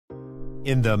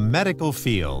In the medical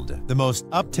field, the most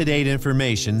up-to-date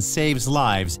information saves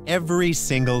lives every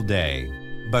single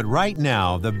day. But right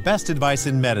now, the best advice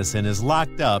in medicine is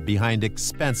locked up behind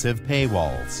expensive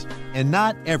paywalls, and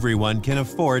not everyone can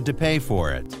afford to pay for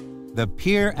it. The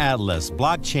PeerAtlas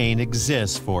blockchain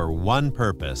exists for one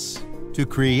purpose: to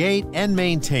create and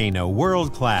maintain a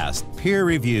world-class,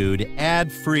 peer-reviewed,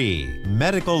 ad-free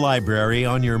medical library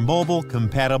on your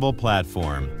mobile-compatible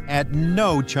platform at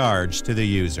no charge to the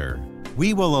user.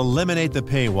 We will eliminate the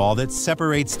paywall that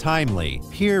separates timely,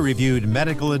 peer-reviewed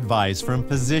medical advice from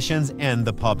physicians and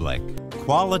the public.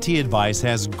 Quality advice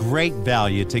has great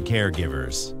value to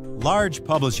caregivers. Large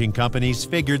publishing companies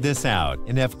figured this out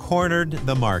and have cornered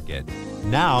the market.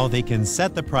 Now they can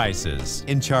set the prices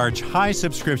and charge high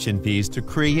subscription fees to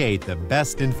create the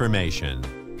best information.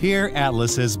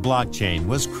 PeerAtlas's blockchain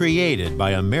was created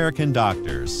by American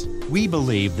doctors. We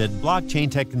believe that blockchain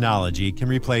technology can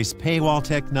replace paywall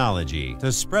technology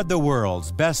to spread the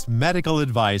world's best medical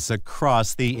advice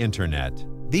across the internet.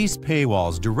 These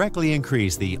paywalls directly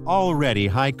increase the already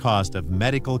high cost of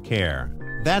medical care.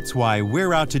 That's why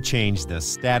we're out to change the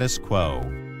status quo.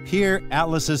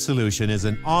 PeerAtlas's solution is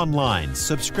an online,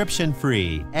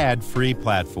 subscription-free, ad-free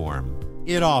platform.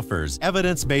 It offers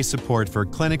evidence-based support for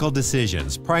clinical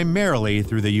decisions primarily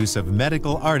through the use of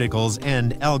medical articles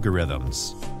and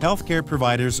algorithms. Healthcare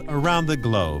providers around the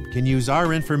globe can use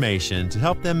our information to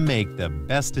help them make the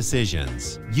best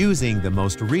decisions, using the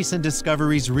most recent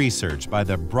discoveries researched by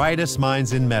the brightest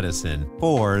minds in medicine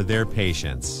for their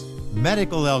patients.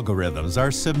 Medical algorithms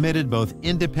are submitted both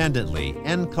independently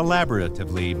and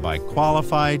collaboratively by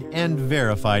qualified and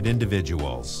verified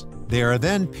individuals. They are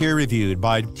then peer-reviewed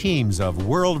by teams of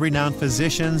world-renowned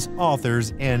physicians,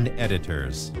 authors, and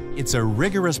editors. It's a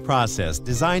rigorous process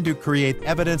designed to create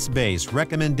evidence-based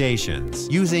recommendations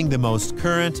using the most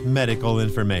current medical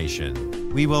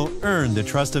information. We will earn the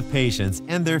trust of patients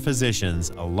and their physicians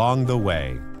along the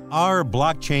way. Our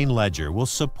blockchain ledger will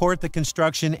support the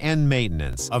construction and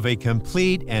maintenance of a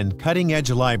complete and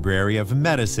cutting-edge library of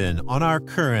medicine on our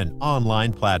current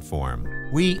online platform.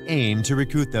 We aim to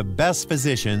recruit the best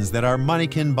physicians that our money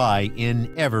can buy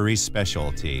in every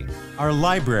specialty. Our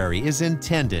library is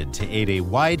intended to aid a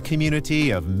wide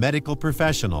community of medical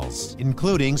professionals,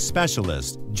 including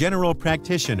specialists, general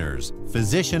practitioners,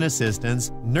 physician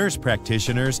assistants, nurse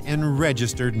practitioners, and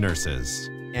registered nurses.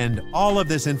 And all of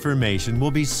this information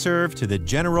will be served to the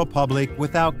general public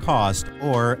without cost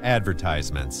or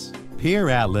advertisements.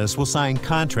 PeerAtlas will sign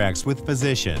contracts with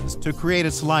physicians to create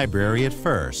its library at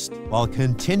first, while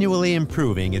continually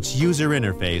improving its user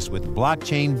interface with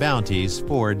blockchain bounties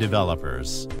for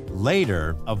developers.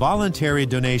 Later, a voluntary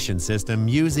donation system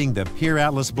using the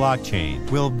PeerAtlas blockchain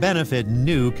will benefit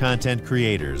new content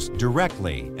creators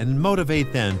directly and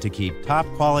motivate them to keep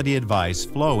top-quality advice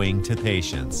flowing to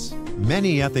patients.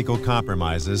 Many ethical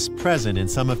compromises present in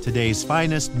some of today's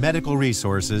finest medical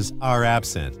resources are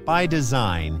absent by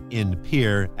design in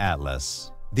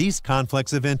PeerAtlas. These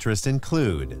conflicts of interest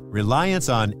include reliance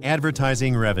on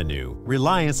advertising revenue,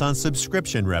 reliance on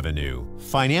subscription revenue,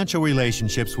 financial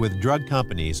relationships with drug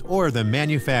companies or the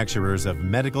manufacturers of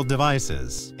medical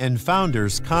devices, and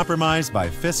founders compromised by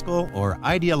fiscal or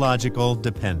ideological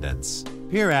dependence.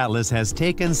 PeerAtlas has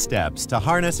taken steps to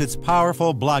harness its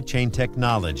powerful blockchain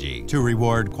technology to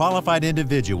reward qualified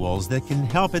individuals that can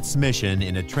help its mission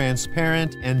in a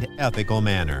transparent and ethical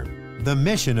manner. The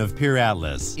mission of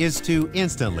PeerAtlas is to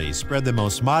instantly spread the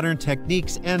most modern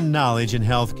techniques and knowledge in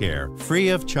healthcare, free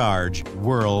of charge,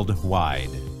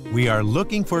 worldwide. We are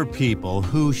looking for people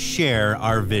who share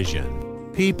our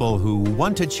vision. People who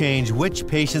want to change which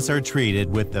patients are treated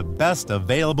with the best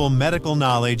available medical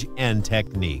knowledge and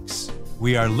techniques.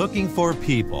 We are looking for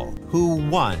people who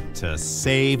want to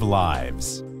save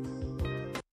lives.